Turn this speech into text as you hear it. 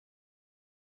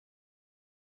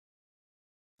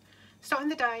Starting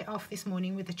the day off this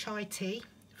morning with a chai tea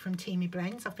from Teamy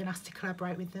Blends. I've been asked to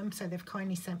collaborate with them, so they've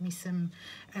kindly sent me some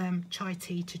chai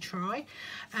tea to try.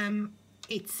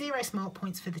 It's 0 smart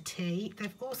points for the tea.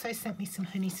 They've also sent me some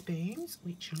honey spoons,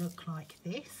 which look like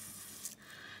this.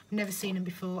 Never seen them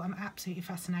before. I'm absolutely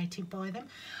fascinated by them.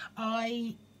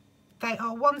 They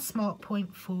are 1 smart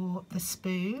point for the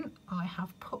spoon. I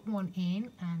have put one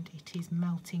in and it is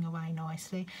melting away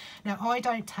nicely. Now, I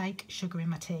don't take sugar in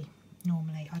my tea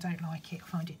normally. I don't like it. I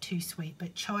find it too sweet,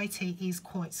 but chai tea is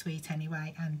quite sweet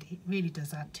anyway, and it really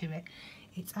does add to it.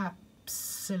 It's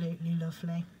absolutely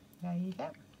lovely. There you go.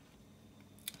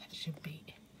 That should be...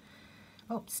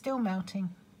 Oh, still melting.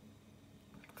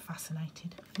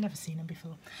 Fascinated. I've never seen them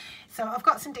before. So I've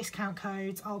got some discount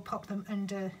codes. I'll pop them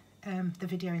under the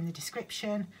video in the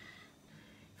description.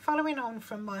 Following on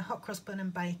from my hot cross bun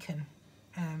and bacon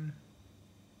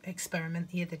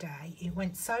experiment the other day, it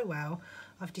went so well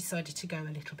I've decided to go a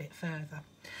little bit further.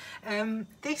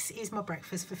 This is my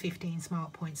breakfast for 15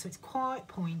 smart points, so it's quite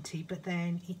pointy, but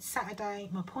then it's Saturday,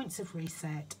 my points have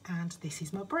reset, and this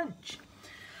is my brunch.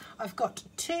 I've got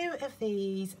 2 of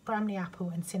these Bramley apple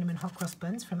and cinnamon hot cross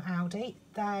buns from Aldi.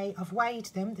 I've weighed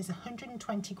them. There's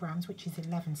 120 grams, which is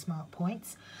 11 smart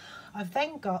points. I've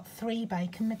then got 3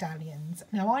 bacon medallions.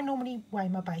 Now, I normally weigh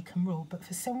my bacon raw, but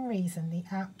for some reason the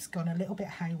app's gone a little bit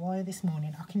haywire this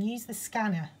morning. I can use the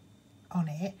scanner on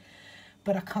it,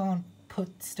 but I can't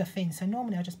put stuff in. So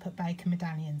normally I just put bacon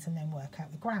medallions and then work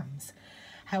out the grams.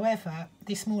 However,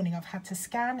 this morning I've had to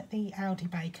scan the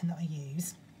Aldi bacon that I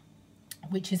use,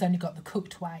 which has only got the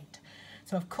cooked weight.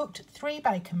 So I've cooked 3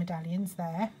 bacon medallions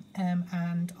there,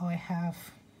 and I have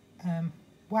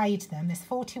weighed them. There's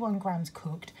 41 grams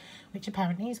cooked, which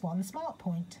apparently is 1 smart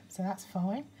point, so that's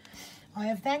fine. I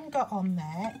have then got on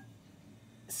there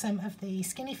some of the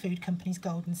Skinny Food Company's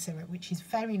golden syrup, which is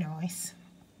very nice,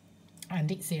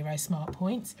 and it's 0 smart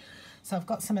points, so I've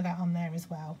got some of that on there as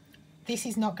well. This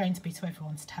is not going to be to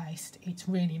everyone's taste. It's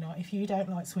really not. If you don't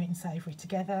like sweet and savoury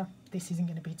together, this isn't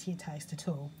going to be to your taste at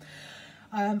all.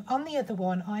 On the other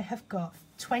one, I have got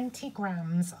 20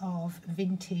 grams of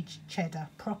vintage cheddar,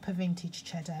 proper vintage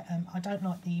cheddar. I don't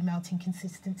like the melting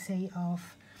consistency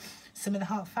of some of the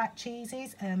hard fat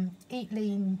cheeses. Eat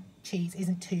Lean cheese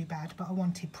isn't too bad, but I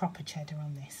wanted proper cheddar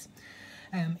on this.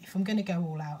 If I'm going to go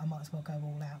all out, I might as well go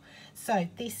all out. So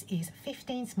this is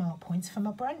 15 smart points for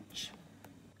my brunch.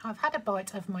 I've had a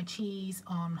bite of my cheese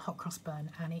on hot cross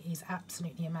bun and it is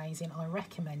absolutely amazing. I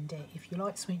recommend it. If you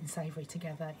like sweet and savoury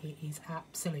together, it is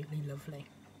absolutely lovely.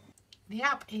 The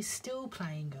app is still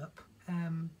playing up,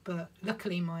 but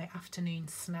luckily my afternoon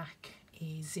snack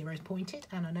is 0 pointed,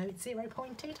 and I know it's 0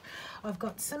 pointed. I've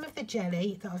got some of the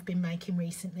jelly that I've been making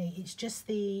recently. It's just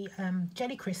the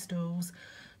jelly crystals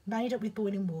made up with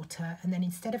boiling water, and then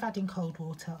instead of adding cold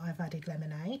water, I've added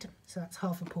lemonade. So that's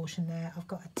half a portion there. I've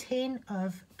got a tin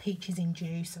of peaches in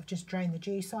juice. I've just drained the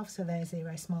juice off, so there's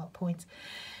 0 smart points.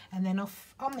 And then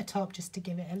off on the top, just to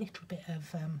give it a little bit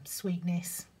of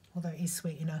sweetness, although it is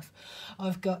sweet enough,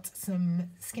 I've got some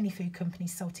Skinny Food Company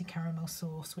salted caramel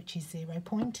sauce, which is 0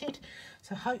 pointed.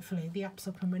 So hopefully the app's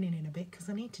up and running in a bit, because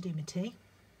I need to do my tea.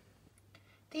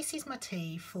 This is my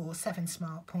tea for 7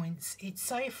 smart points. It's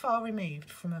so far removed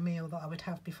from a meal that I would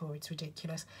have before, it's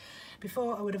ridiculous.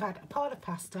 Before, I would have had a pile of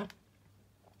pasta,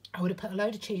 I would have put a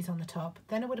load of cheese on the top,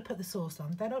 then I would have put the sauce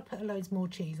on, then I would put loads more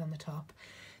cheese on the top,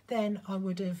 then I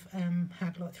would have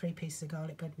had like 3 pieces of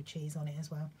garlic bread with cheese on it as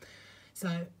well.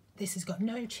 So this has got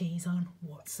no cheese on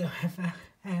whatsoever.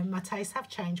 My tastes have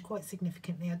changed quite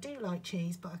significantly. I do like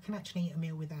cheese, but I can actually eat a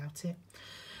meal without it.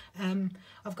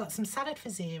 I've got some salad for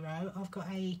 0. I've got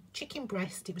a chicken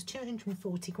breast. It was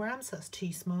 240 grams, so that's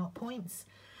 2 smart points.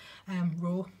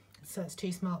 Raw, so that's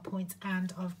 2 smart points.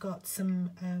 And I've got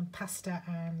some pasta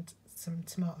and some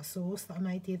tomato sauce that I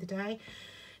made the other day.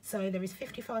 So there is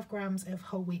 55 grams of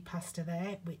whole wheat pasta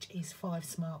there, which is 5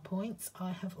 smart points.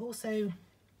 I have also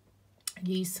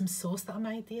used some sauce that I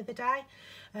made the other day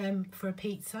for a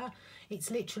pizza. It's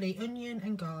literally onion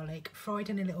and garlic fried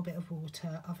in a little bit of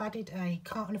water. I've added a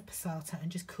carton of passata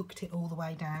and just cooked it all the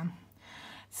way down.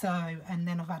 So, and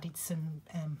then I've added some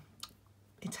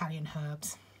Italian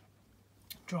herbs,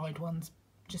 dried ones,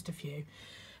 just a few.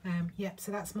 Yep,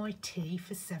 so that's my tea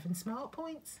for 7 smart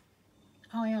points.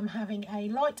 I am having a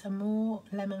light and more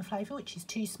lemon flavour, which is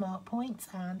 2 smart points,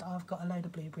 and I've got a load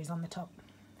of blueberries on the top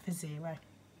for 0.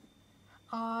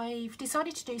 I've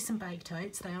decided to do some baked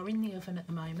oats. They are in the oven at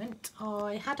the moment.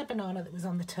 I had a banana that was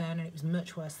on the turn and it was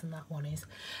much worse than that one is.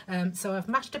 So I've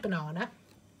mashed a banana.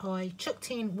 I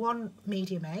chucked in 1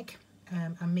 medium egg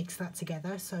and mixed that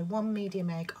together. So 1 medium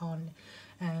egg on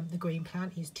The green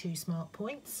plan is 2 smart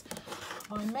points.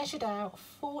 I measured out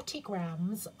 40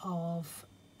 grams of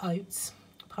oats,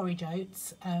 porridge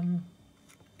oats.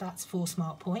 That's 4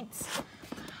 smart points.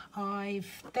 I've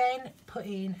then put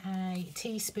in a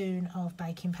teaspoon of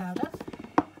baking powder,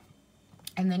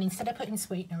 and then instead of putting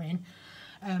sweetener in,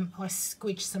 I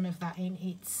squidged some of that in.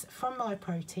 It's from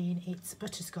Myprotein, it's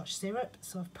butterscotch syrup,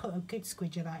 so I've put a good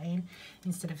squidge of that in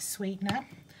instead of sweetener.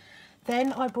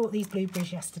 Then I bought these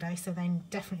blueberries yesterday, so they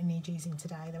definitely need using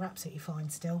today. They're absolutely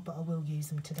fine still, but I will use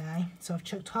them today. So I've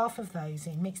chucked half of those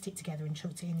in, mixed it together and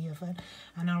chucked it in the oven,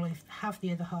 and I'll have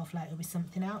the other half later with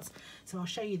something else. So I'll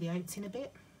show you the oats in a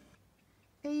bit.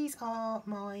 These are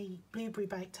my blueberry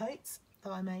baked oats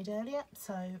that I made earlier.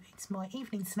 So it's my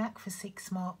evening snack for 6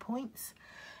 smart points.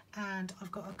 And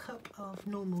I've got a cup of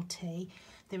normal tea.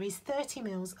 There is 30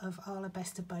 mils of Arla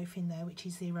Best of Both in there, which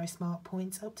is 0 smart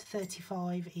points. Up to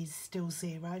 35 is still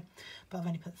 0, but I've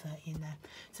only put 30 in there.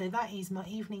 So that is my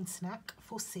evening snack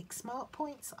for 6 smart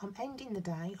points. I'm ending the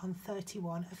day on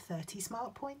 31 of 30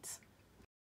 smart points.